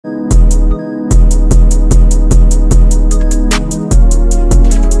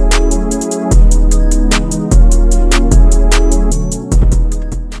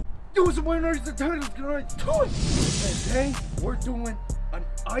right to it. Today, we're doing an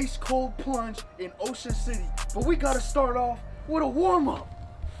ice cold plunge in Ocean City. But we gotta start off with a warm up.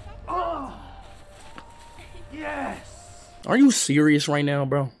 Oh, yes. Are you serious right now,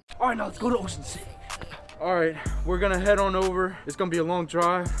 bro? All right, now let's go to Ocean City. All right, we're gonna head on over. It's gonna be a long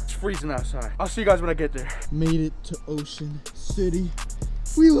drive. It's freezing outside. I'll see you guys when I get there. Made it to Ocean City.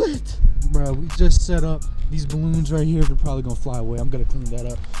 We lit. Bro, we just set up these balloons right here. They're probably gonna fly away. I'm gonna clean that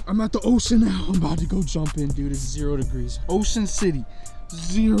up. I'm at the ocean now. I'm about to go jump in, dude. It's 0 degrees. Ocean City,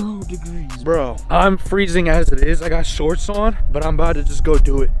 0 degrees. Bro, I'm freezing as it is. I got shorts on, but I'm about to just go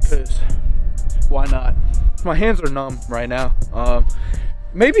do it, because why not? My hands are numb right now.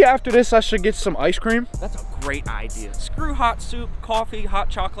 Maybe after this, I should get some ice cream. That's a great idea. Screw hot soup, coffee, hot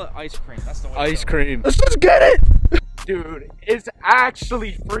chocolate, ice cream. That's the way Ice cream. Let's just get it. Dude, it's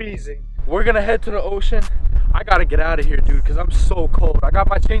actually freezing. We're gonna head to the ocean. I gotta get out of here, dude, because I'm so cold. I got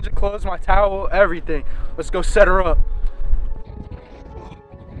my change of clothes, my towel, everything. Let's go set her up.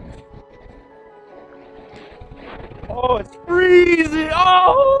 Oh, it's freezing.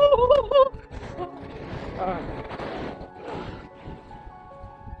 Oh!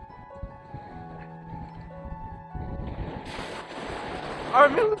 All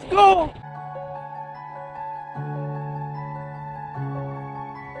right, man, let's go.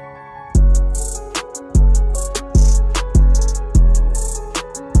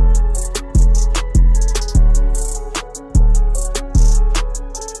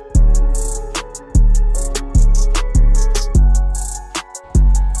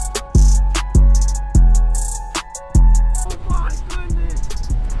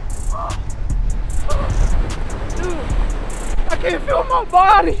 I can't feel my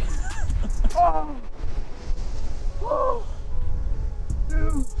body. Oh. Oh.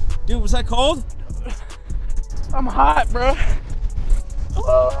 Dude, was that cold? I'm hot, bro.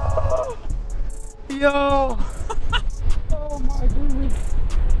 Oh. Yo. Oh my goodness.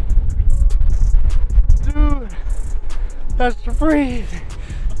 Dude, that's freezing.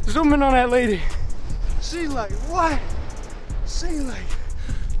 Zoom in on that lady. She like, what? She like,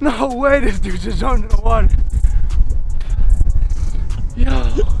 no way this dude just jumped in the water.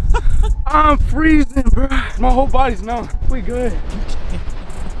 Yo, I'm freezing, bro. My whole body's numb. We good.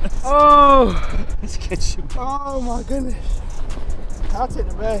 Oh, Let's get you. oh my goodness. I'll take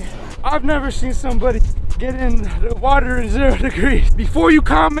the bag. I've never seen somebody get in the water in 0 degrees. Before you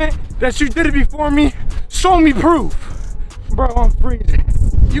comment that you did it before me, show me proof. Bro, I'm freezing.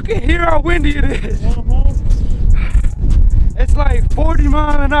 You can hear how windy it is. It's like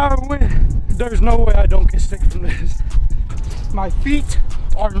 40-mile-an-hour wind. There's no way I don't get sick from this. My feet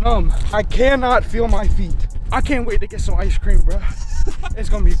are numb. I cannot feel my feet. I can't wait to get some ice cream, bro. It's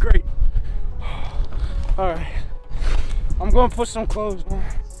gonna be great. All right, I'm gonna put some clothes on.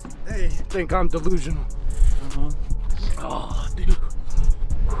 They think I'm delusional. Oh, dude.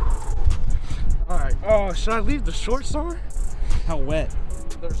 All right, oh, should I leave the shorts on? How wet?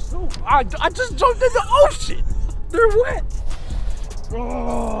 They're so, I just jumped in the ocean. They're wet.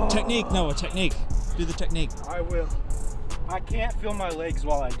 Oh. Technique, Noah, technique. Do the technique. I will. I can't feel my legs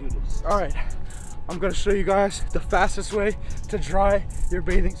while I do this. All right, I'm gonna show you guys the fastest way to dry your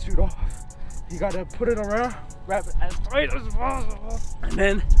bathing suit off. You gotta put it around, wrap it as tight as possible, and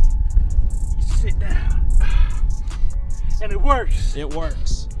then you sit down. And it works. It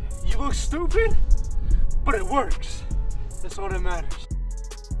works. You look stupid, but it works. That's all that matters.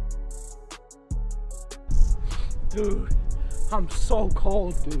 Dude, I'm so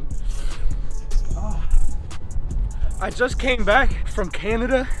cold, dude. Oh. I just came back from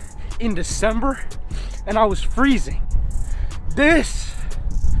Canada in December and I was freezing. This,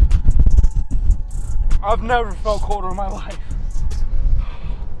 I've never felt colder in my life.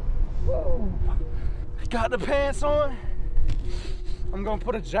 Whoa. Got the pants on. I'm gonna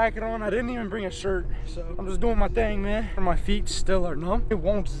put a jacket on. I didn't even bring a shirt, so I'm just doing my thing, man. My feet still are numb. It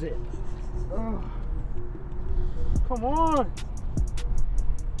won't zip. Oh. Come on.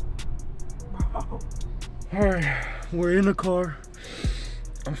 Oh. All right, we're in the car.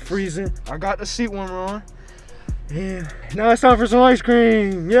 I'm freezing. I got the seat warmer on. And now it's time for some ice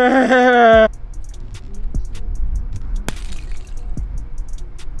cream. Yeah!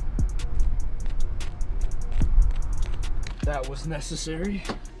 That was necessary.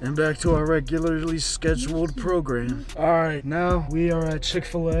 And back to our regularly scheduled program. All right, now we are at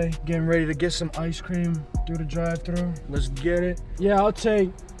Chick-fil-A, getting ready to get some ice cream through the drive-thru. Let's get it. Yeah, I'll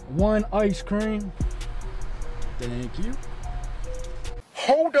take 1 ice cream. Thank you.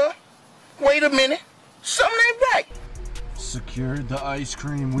 Hold up. Wait a minute. Something ain't right. Secured the ice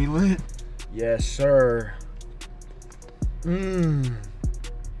cream. We lit? Yes, sir.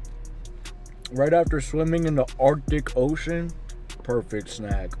 Right after swimming in the Arctic Ocean, perfect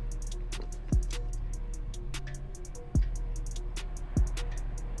snack.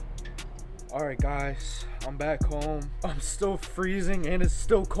 All right, guys, I'm back home. I'm still freezing and it's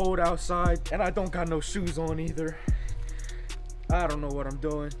still cold outside, and I don't got no shoes on either. I don't know what I'm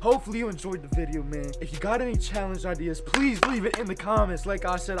doing. Hopefully you enjoyed the video, man. If you got any challenge ideas, please leave it in the comments. Like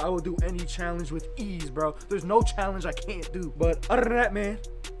I said, I will do any challenge with ease, bro. There's no challenge I can't do. But other than that, man,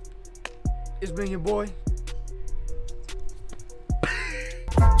 it's been your boy,